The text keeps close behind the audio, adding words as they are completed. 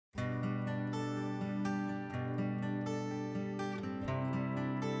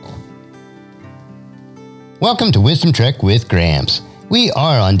Welcome to Wisdom Trek with Gramps. We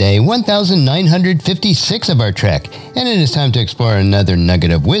are on day 1956 of our trek, and it is time to explore another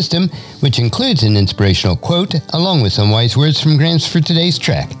nugget of wisdom, which includes an inspirational quote, along with some wise words from Gramps for today's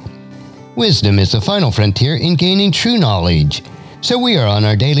trek. Wisdom is the final frontier in gaining true knowledge. So we are on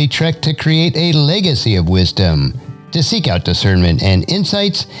our daily trek to create a legacy of wisdom, to seek out discernment and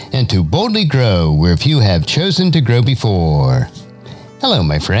insights, and to boldly grow where few have chosen to grow before. Hello,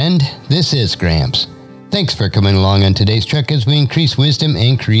 my friend. This is Gramps. Thanks for coming along on today's trek as we increase wisdom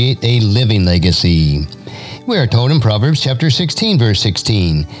and create a living legacy. We are told in Proverbs chapter 16, verse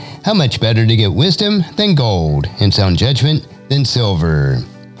 16, how much better to get wisdom than gold, and sound judgment than silver.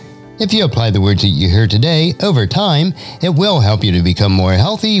 If you apply the words that you hear today, over time, it will help you to become more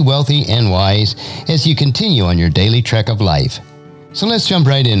healthy, wealthy, and wise as you continue on your daily trek of life. So let's jump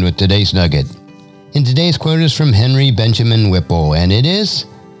right in with today's nugget. And today's quote is from Henry Benjamin Whipple, and it is,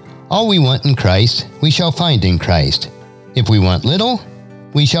 "All we want in Christ, we shall find in Christ. If we want little,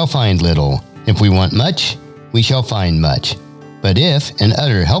 we shall find little. If we want much, we shall find much. But if, in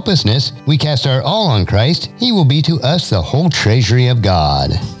utter helplessness, we cast our all on Christ, He will be to us the whole treasury of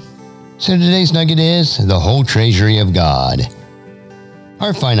God." So today's nugget is the whole treasury of God.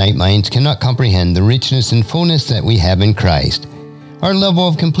 Our finite minds cannot comprehend the richness and fullness that we have in Christ. Our level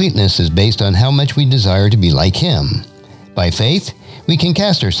of completeness is based on how much we desire to be like Him. By faith, we can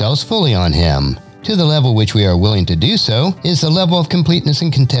cast ourselves fully on Him. To the level which we are willing to do so is the level of completeness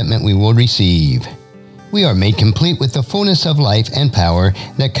and contentment we will receive. We are made complete with the fullness of life and power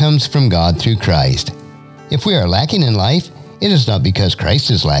that comes from God through Christ. If we are lacking in life, it is not because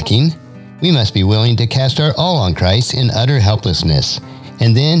Christ is lacking. We must be willing to cast our all on Christ in utter helplessness,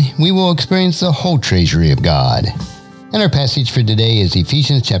 and then we will experience the whole treasury of God. And our passage for today is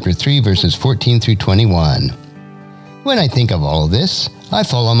Ephesians chapter 3, verses 14 through 21. When I think of all of this, I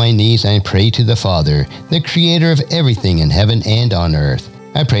fall on my knees and pray to the Father, the Creator of everything in heaven and on earth.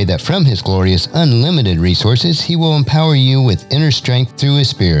 I pray that from His glorious, unlimited resources, He will empower you with inner strength through His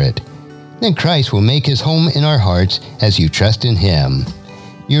Spirit. Then Christ will make His home in our hearts as you trust in Him.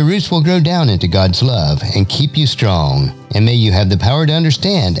 Your roots will grow down into God's love and keep you strong. And may you have the power to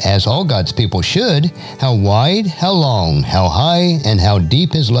understand, as all God's people should, how wide, how long, how high, and how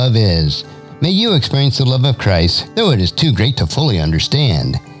deep His love is. May you experience the love of Christ, though it is too great to fully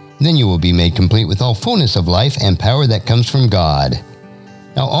understand. Then you will be made complete with all fullness of life and power that comes from God.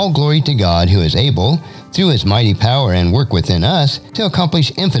 Now all glory to God, who is able, through His mighty power and work within us, to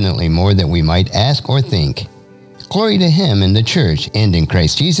accomplish infinitely more than we might ask or think. Glory to Him in the church and in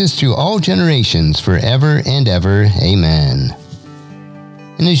Christ Jesus through all generations, forever and ever. Amen.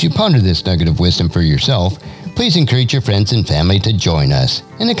 And as you ponder this nugget of wisdom for yourself, please encourage your friends and family to join us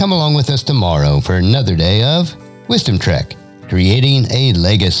and to come along with us tomorrow for another day of Wisdom Trek, creating a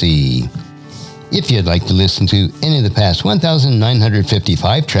legacy. If you'd like to listen to any of the past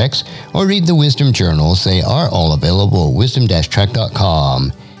 1955 treks or read the Wisdom Journals, they are all available at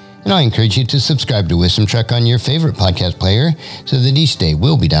wisdom-trek.com. And I encourage you to subscribe to Wisdom Trek on your favorite podcast player so that each day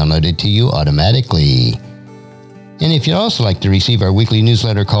will be downloaded to you automatically. And if you'd also like to receive our weekly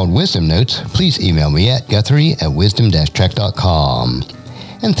newsletter called Wisdom Notes, please email me at guthrie@wisdom-trek.com.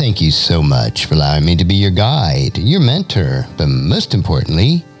 And thank you so much for allowing me to be your guide, your mentor, but most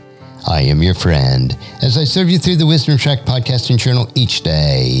importantly, I am your friend as I serve you through the Wisdom Trek podcast and journal each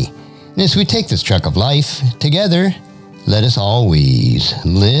day. And as we take this trek of life together, let us always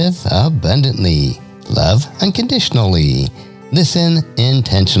live abundantly, love unconditionally, listen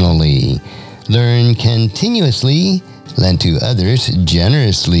intentionally, learn continuously, lend to others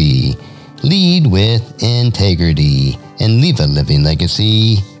generously, lead with integrity, and leave a living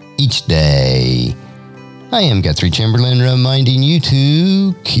legacy each day. I am Guthrie Chamberlain, reminding you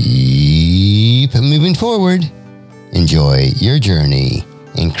to keep moving forward, enjoy your journey,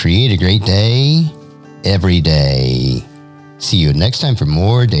 and create a great day every day. See you next time for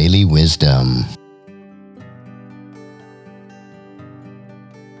more daily wisdom.